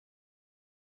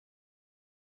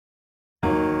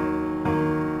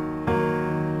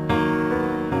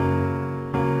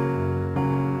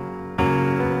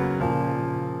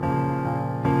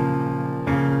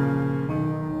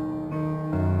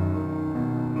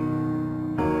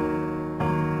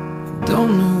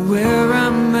don't know where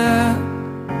I'm at.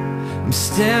 I'm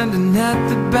standing at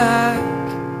the back,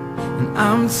 and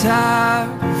I'm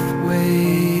tired of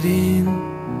waiting.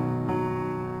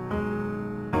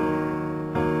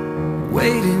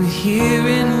 Waiting here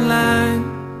in line,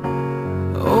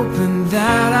 hoping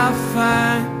that I'll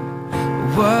find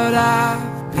what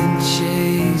I've been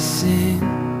chasing.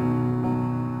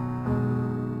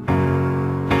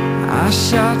 I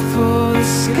shot for the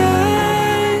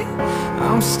sky,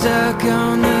 I'm stuck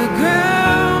on the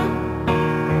ground.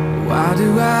 Why do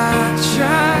I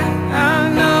try? I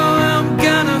know I'm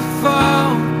gonna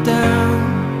fall down.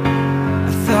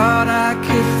 I thought I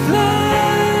could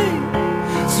fly,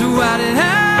 so why did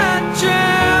I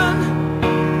drown?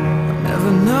 I'll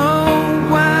never know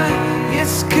why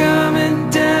it's coming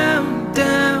down,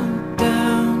 down,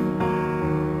 down.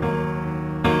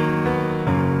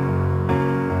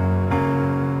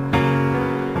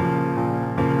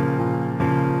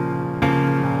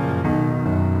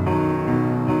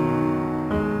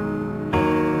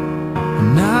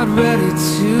 I'm not ready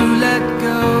to let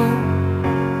go,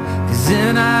 'cause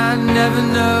then I'd never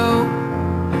know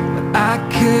what I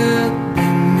could be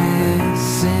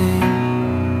missing.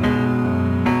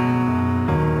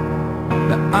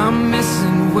 But I'm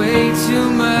missing way too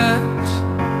much.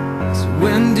 So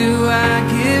when do I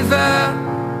give up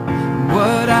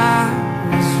what I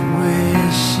was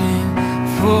wishing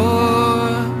for?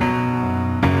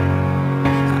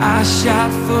 I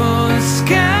shot for the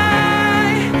sky,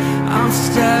 I'm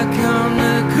stuck on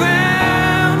the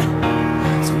ground.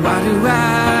 So why do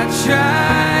I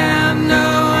try? I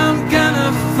know I'm gonna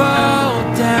fall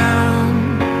down.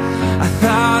 I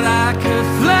thought I could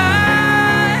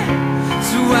fly,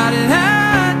 so why did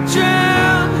I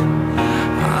drown?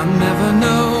 I'll never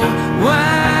know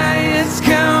why it's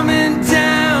coming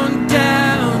down,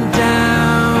 down,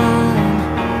 down.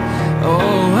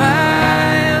 Oh, I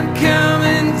am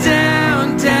coming down,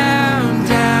 down,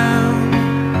 down.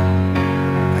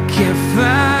 I can't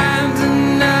find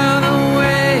another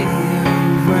way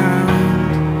around.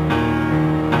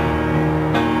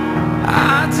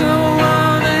 I don't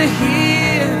wanna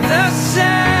hear the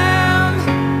sound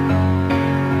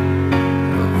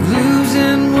of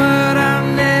losing what I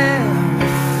never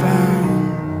found.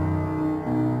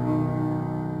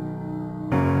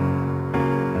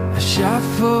 I shot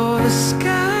for the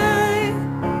sky,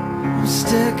 I'm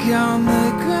stuck on the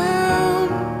ground.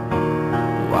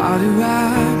 Why do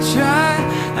I try?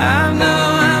 I know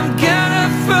I'm gonna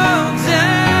fall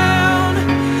down.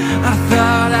 I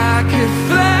thought I could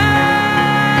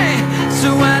fly, so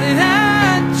why did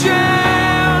I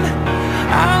drown?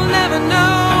 I'll never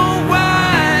know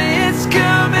why it's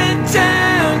coming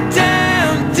down,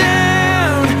 down,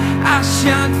 down. I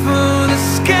shot for the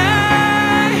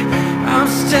sky, I'm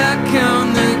stuck on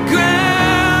the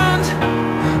ground.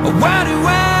 Why do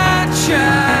I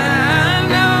try? I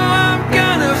know I'm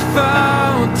gonna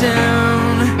fall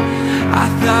down. I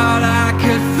thought I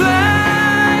could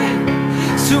fly,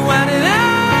 so why did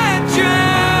I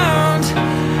drown?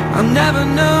 I'll never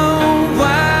know